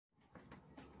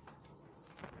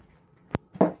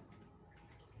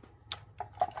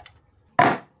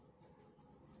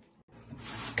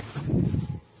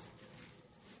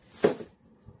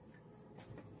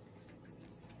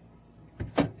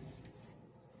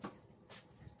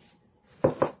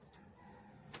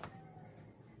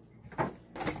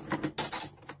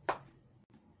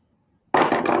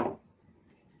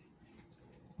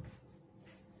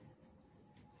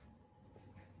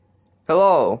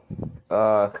Hello,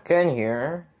 Ken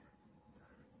here.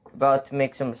 About to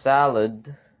make some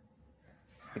salad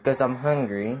because I'm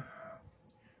hungry.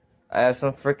 I have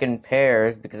some freaking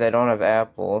pears because I don't have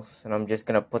apples, and I'm just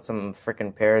gonna put some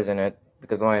freaking pears in it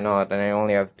because why not? And I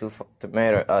only have two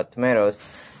tomatoes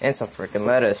and some freaking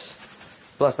lettuce.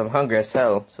 Plus, I'm hungry as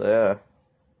hell, so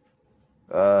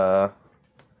yeah.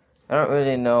 I don't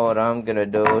really know what I'm gonna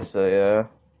do, so yeah.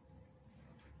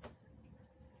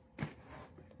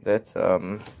 That's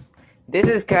this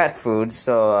is cat food,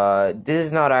 so this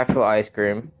is not actual ice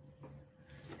cream.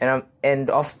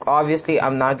 And obviously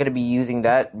I'm not gonna be using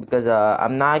that because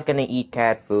I'm not gonna eat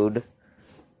cat food.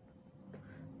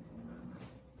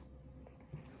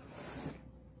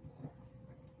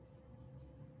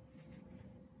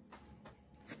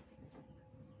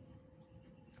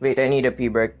 Wait, I need a pee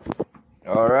break.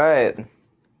 All right.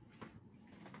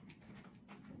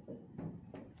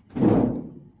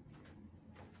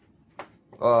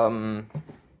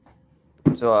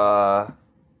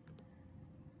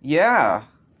 Yeah.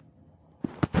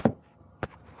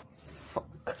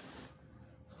 Fuck.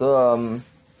 So,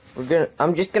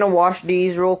 I'm just gonna wash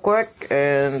these real quick,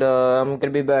 and, I'm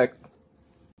gonna be back.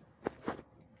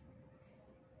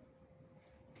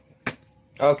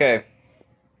 Okay.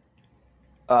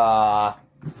 I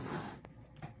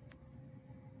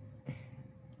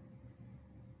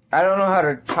don't know how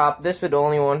to chop this with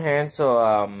only one hand, so,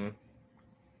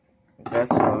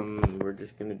 that's, we're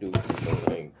just gonna do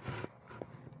something.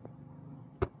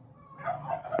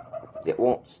 It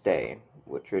won't stay,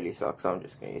 which really sucks. I'm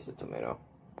just gonna use a tomato.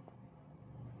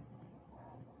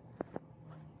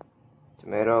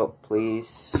 Tomato,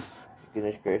 please.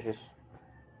 Goodness gracious.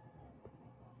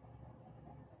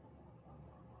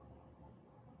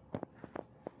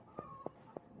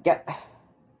 Yeah.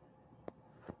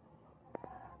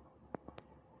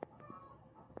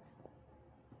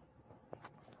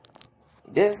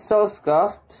 This is so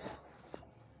scuffed,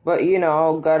 but you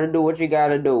know, gotta do what you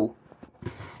gotta do.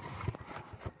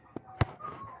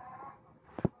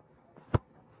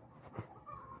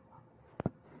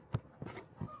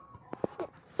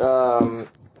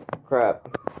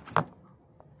 Crap.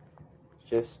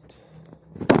 Just.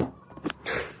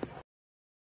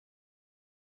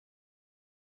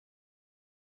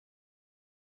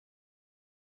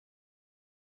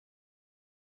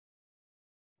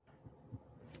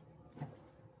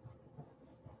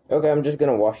 Okay, I'm just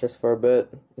gonna wash this for a bit.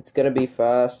 It's gonna be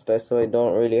fast, so I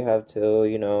don't really have to,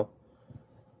 you know,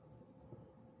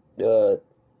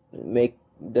 make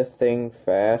the thing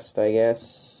fast, I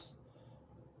guess.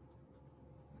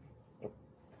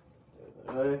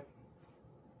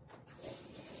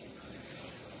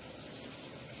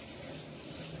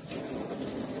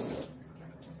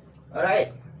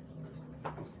 Alright.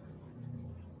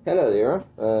 Hello there.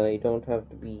 You don't have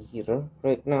to be here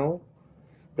right now.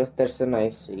 Plus there's a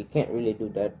knife, so you can't really do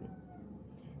that.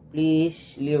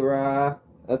 Please, Lyra.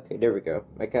 Okay, there we go.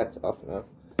 My cat's off now.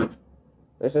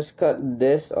 Let's just cut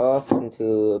this off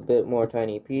into a bit more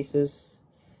tiny pieces.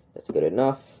 That's good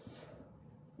enough.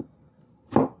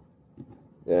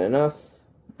 Good enough.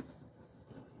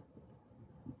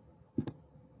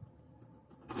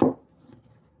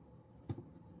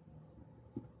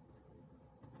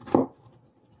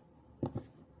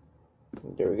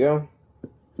 There we go.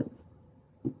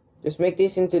 Just make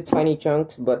these into tiny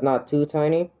chunks, but not too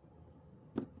tiny.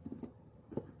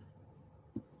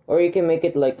 Or you can make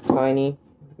it like tiny,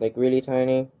 like really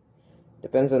tiny.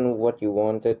 Depends on what you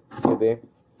want it to be.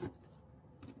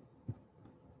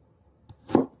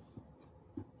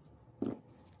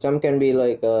 Some can be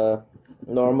like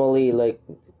normally like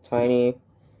tiny,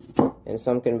 and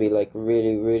some can be like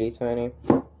really, really tiny.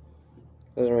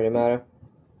 Doesn't really matter.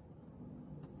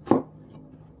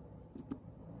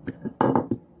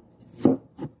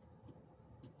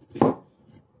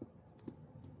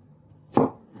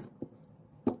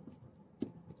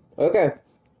 Okay,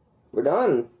 we're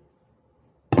done.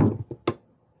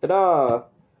 Ta-da!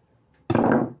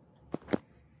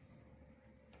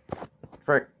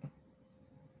 Frick.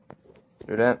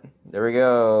 Do that. There we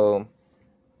go.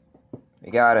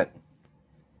 We got it.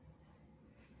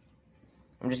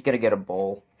 I'm just gonna get a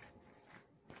bowl.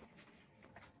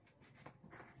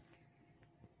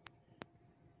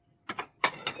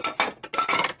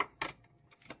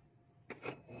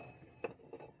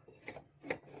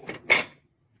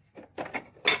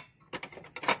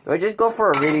 Do I just go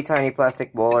for a really tiny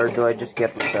plastic bowl, or do I just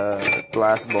get the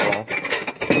glass bowl?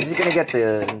 I'm just gonna get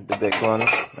the big one,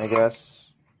 I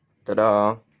guess.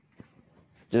 Ta-da.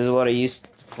 This is what I used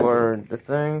for the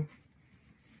thing.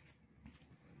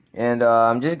 And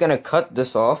I'm just gonna cut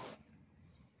this off.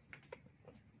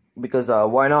 Because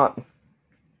why not?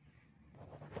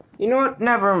 You know what?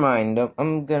 Never mind.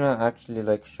 I'm gonna actually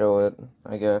like show it,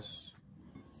 I guess.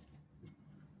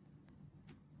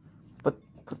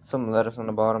 Put some lettuce on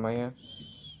the bottom, I guess.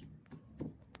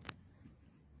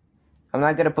 I'm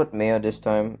not gonna put mayo this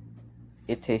time.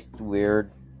 It tastes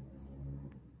weird.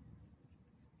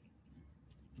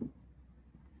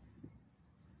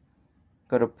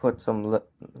 Gotta put some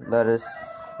lettuce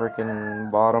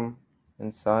freaking bottom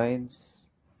and sides.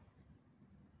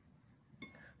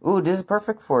 Ooh, this is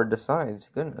perfect for the sides.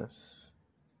 Goodness.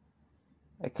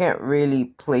 I can't really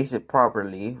place it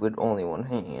properly with only one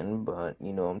hand, but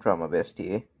you know, I'm trying my best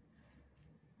here.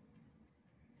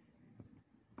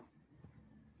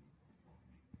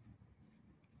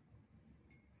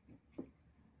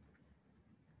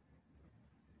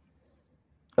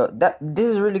 This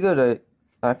is really good,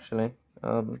 actually.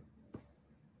 Oh,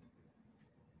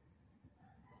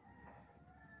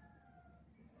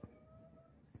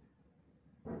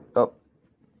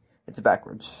 it's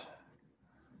backwards.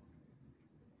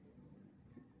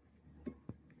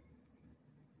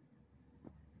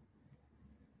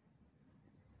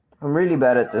 I'm really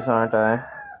bad at this, aren't I?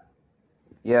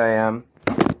 Yeah, I am.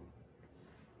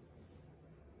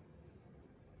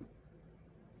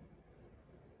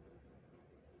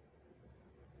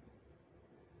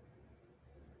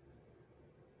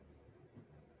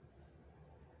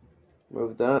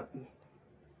 Move that.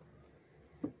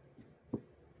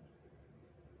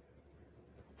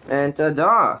 And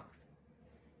ta-da!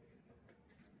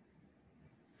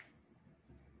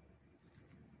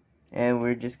 And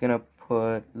we're just gonna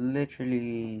put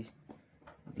literally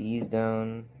these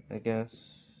down, I guess.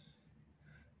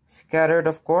 Scattered,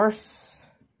 of course.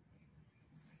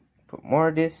 Put more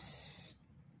of this.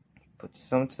 Put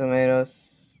some tomatoes.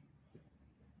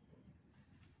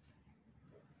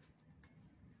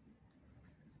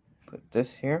 Put this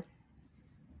here.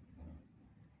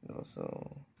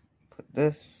 Also put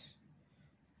this.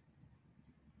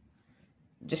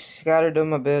 Just scatter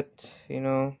them a bit, you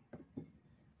know.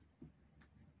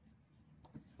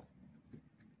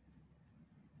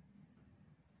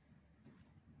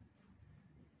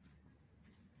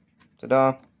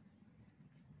 Ta-da.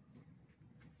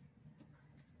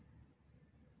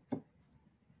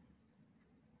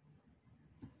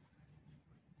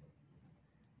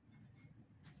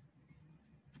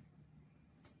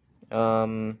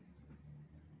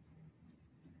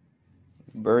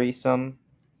 Bury some,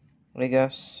 I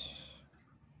guess,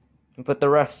 and put the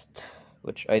rest,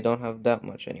 which I don't have that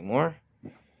much anymore.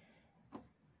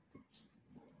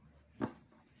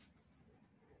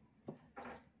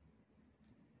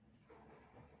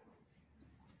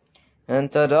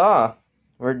 And ta-da!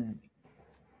 We're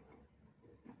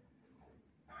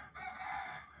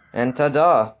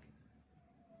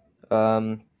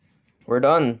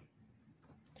done.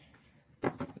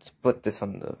 Let's put this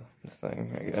on the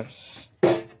thing, I guess.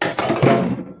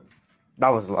 That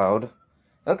was loud.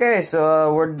 Okay,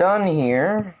 so we're done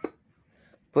here.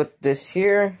 Put this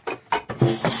here.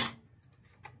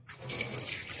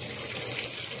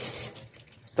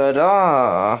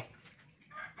 Ta-da!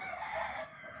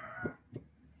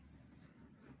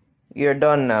 You're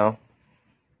done now.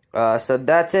 So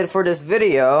that's it for this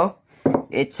video.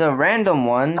 It's a random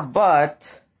one,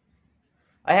 but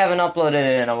I haven't uploaded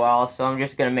it in a while, so I'm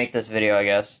just gonna make this video, I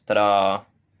guess. Ta-da!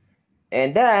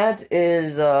 And that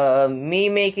is me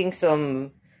making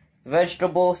some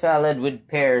vegetable salad with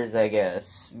pears, I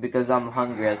guess, because I'm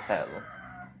hungry as hell.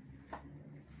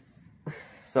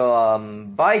 So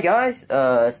bye guys.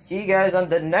 See you guys on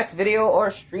the next video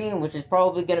or stream, which is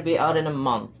probably gonna be out in a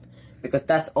month, because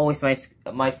that's always my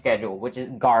schedule, which is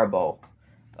Garbo.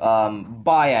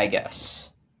 Bye, I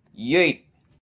guess. Yeet.